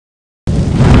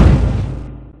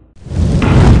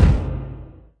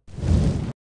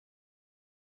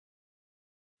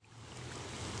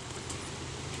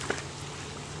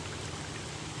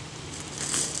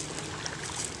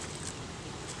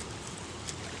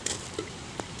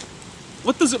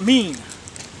What does it mean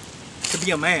to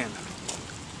be a man?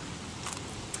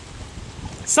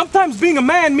 Sometimes being a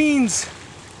man means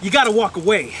you gotta walk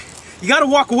away. You gotta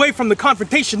walk away from the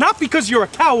confrontation, not because you're a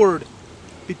coward,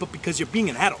 but because you're being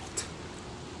an adult.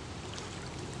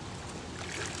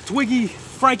 Twiggy,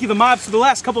 Franky, the Mobster, the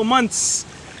last couple months,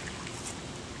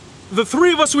 the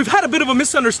three of us, we've had a bit of a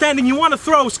misunderstanding. You want to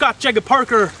throw Scott Jagger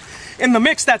Parker in the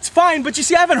mix, that's fine, but you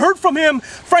see, I haven't heard from him.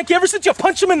 Franky, ever since you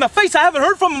punched him in the face, I haven't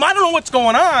heard from him. I don't know what's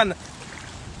going on.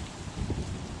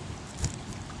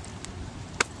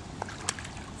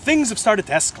 Things have started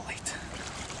to escalate.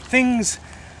 Things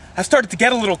have started to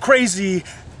get a little crazy,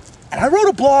 and I wrote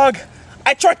a blog.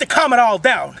 I tried to calm it all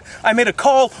down. I made a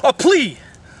call, a plea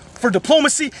for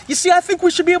diplomacy. You see, I think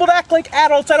we should be able to act like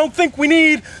adults. I don't think we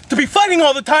need to be fighting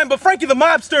all the time, but Franky the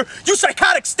Mobster, you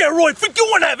psychotic steroid freak, you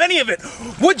wouldn't have any of it,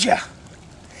 would ya?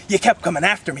 You kept coming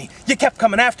after me. You kept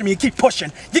coming after me. You keep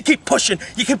pushing. You keep pushing.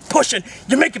 You keep pushing.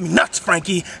 You're making me nuts,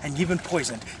 Franky. And you even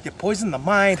poisoned. You poisoned the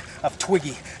mind of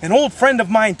Twiggy, an old friend of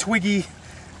mine, Twiggy.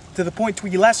 To the point,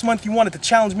 Twiggy, last month you wanted to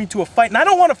challenge me to a fight, and I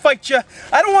don't want to fight you.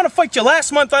 I don't want to fight you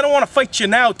last month. I don't want to fight you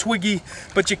now, Twiggy.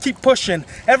 But you keep pushing.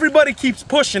 Everybody keeps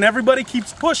pushing. Everybody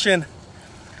keeps pushing.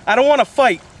 I don't want to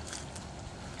fight.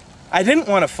 I didn't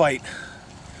want to fight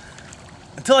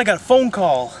until I got a phone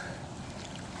call.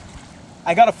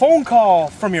 I got a phone call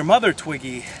from your mother,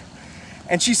 Twiggy,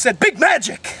 and she said, "Big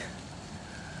magic!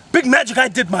 Big magic, I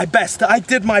did my best. I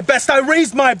did my best. I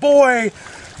raised my boy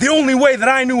the only way that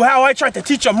I knew how. I tried to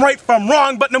teach him right from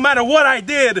wrong, but no matter what I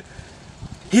did,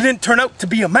 he didn't turn out to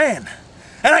be a man."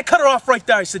 And I cut her off right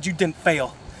there. I said, "You didn't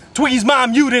fail. Twiggy's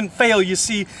mom, you didn't fail. You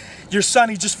see, your son,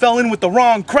 he just fell in with the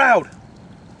wrong crowd.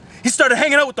 He started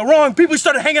hanging out with the wrong people. He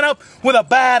started hanging out with a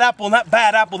bad apple, and that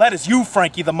bad apple, that is you,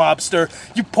 Franky the Mobster.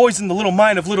 You poisoned the little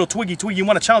mind of little Twiggy. Twiggy, you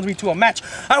want to challenge me to a match?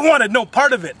 I wanted no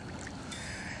part of it.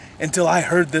 Until I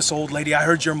heard this old lady, I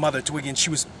heard your mother, Twiggy, and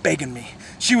she was begging me.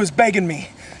 She was begging me.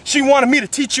 She wanted me to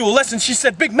teach you a lesson. She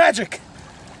said, "Big magic,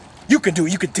 you can do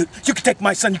it. You can take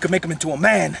my son, you can make him into a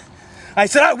man." I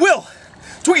said, "I will.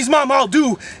 Twiggy's mom, I'll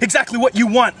do exactly what you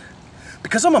want.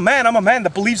 Because I'm a man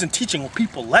that believes in teaching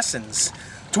people lessons.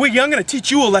 Twiggy, I'm gonna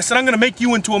teach you a lesson. I'm gonna make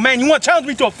you into a man. You want to challenge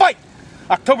me to a fight?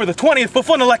 October the 20th for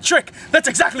Fun Electric. That's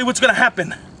exactly what's gonna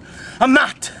happen. I'm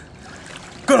not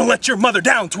gonna let your mother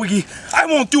down, Twiggy. I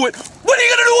won't do it. What are you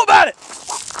gonna do about it?"